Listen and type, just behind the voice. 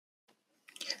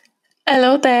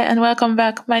Hello there and welcome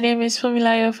back. My name is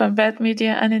Fumilayo from Beth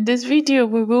Media, and in this video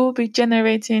we will be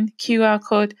generating QR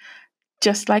code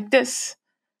just like this.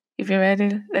 If you're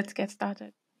ready, let's get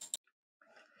started.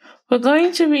 We're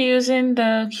going to be using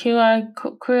the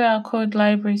QR code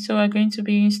library, so we're going to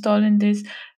be installing this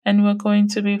and we're going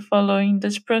to be following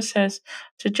this process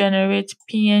to generate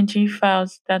PNG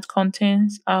files that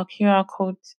contains our QR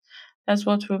codes. That's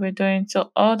what we'll be doing.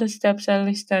 So all the steps are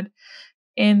listed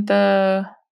in the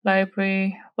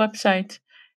library website,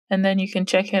 and then you can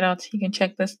check it out. You can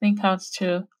check this link out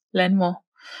to learn more.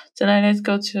 So now let's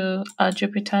go to our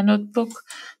Jupyter notebook.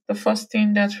 The first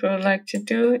thing that we would like to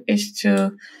do is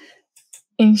to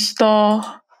install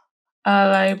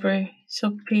our library.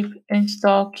 So pip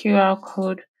install QR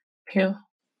code pill.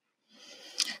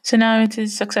 So now it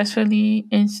is successfully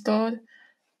installed.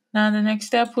 Now the next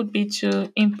step would be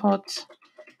to import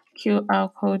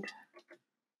QR code.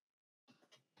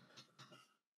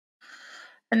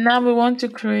 And now we want to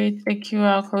create a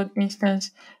QR code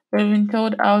instance. We've been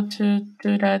told how to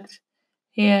do that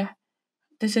here.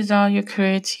 This is how you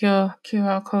create your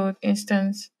QR code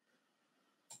instance.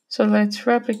 So let's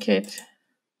replicate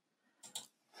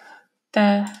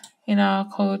that in our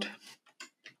code.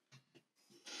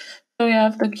 So we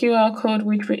have the QR code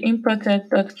which we imported.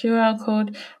 The QR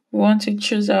code, we want to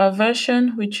choose our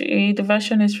version, which the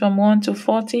version is from 1 to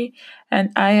 40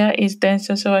 and higher is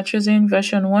denser. So we're choosing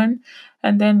version 1,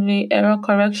 and then the error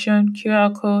correction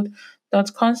QR code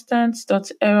dot constant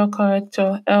dot error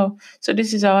corrector L. So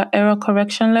this is our error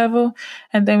correction level,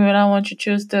 and then we now want to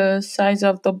choose the size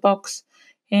of the box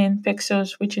in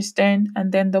pixels, which is 10,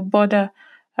 and then the border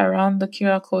around the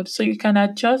QR code. So you can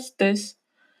adjust this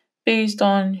based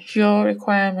on your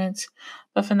requirements.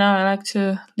 But for now, I like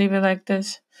to leave it like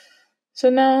this. So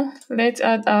now let's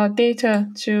add our data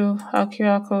to our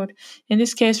QR code. In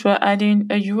this case, we're adding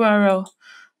a URL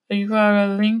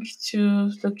link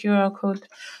to the QR code.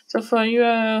 So for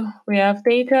URL, we have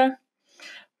data.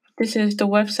 This is the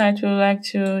website we would like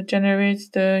to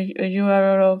generate the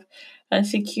URL of. And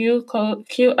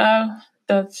QR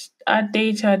dot add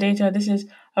data. This is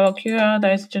our QR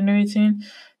that is generating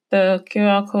the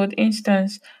QR code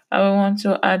instance, and we want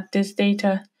to add this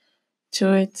data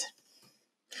to it.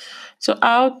 So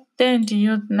how then do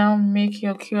you now make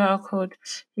your QR code?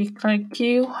 You click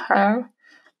QR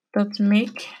dot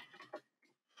make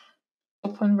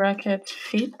open bracket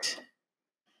fit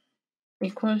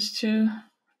equals to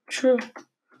true.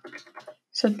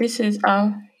 So this is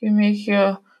how you make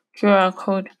your QR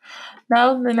code.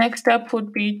 Now the next step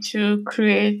would be to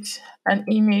create an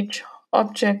image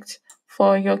object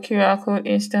for your QR code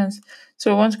instance.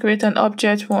 So we want to create an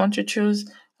object. We want to choose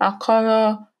a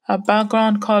color, a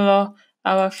background color,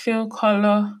 our fill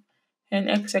color, and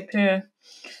etc.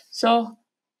 So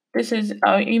this is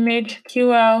our image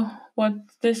QR. What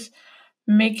this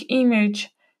make image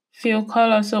fill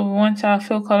color. So we want our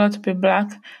fill color to be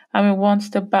black, and we want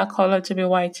the back color to be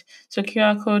white. So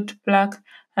QR code black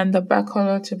and the back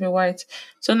color to be white.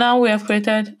 So now we have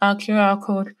created our QR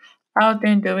code. How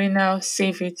then do we now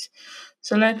save it?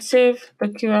 So let's save the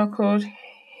QR code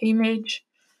image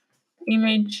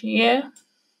here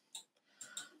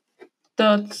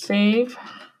dot save,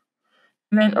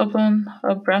 and then open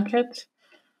a bracket,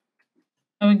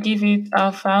 and we give it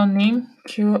our file name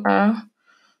QR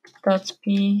dot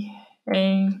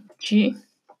png.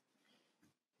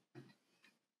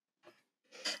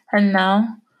 And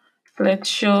now let's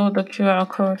show the QR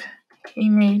code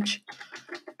image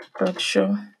dot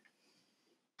show.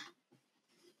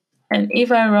 And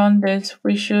if I run this,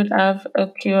 we should have a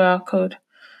QR code.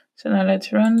 So now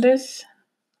let's run this.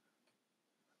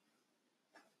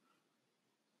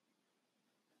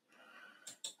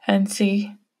 And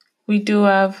see, we do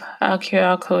have our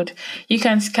QR code. You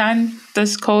can scan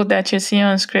this code that you see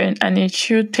on screen, and it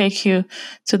should take you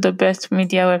to the Beth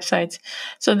Media website.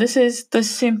 So this is the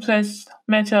simplest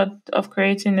method of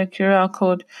creating a QR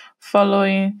code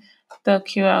following the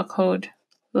QR code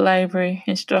library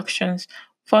instructions.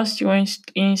 First, you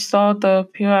install the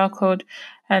QR code,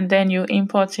 and then you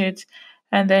import it,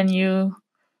 and then you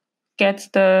get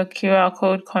the QR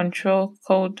code control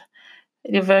code,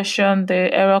 the version,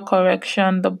 the error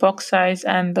correction, the box size,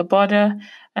 and the border,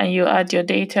 and you add your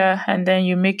data, and then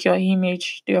you make your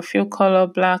image, your fill color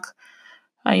black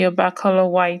and your back color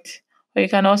white. Or you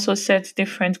can also set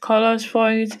different colors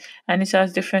for it, and it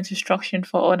has different instructions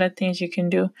for other things you can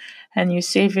do, and you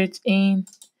save it in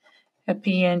a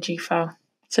PNG file.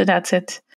 So that's it.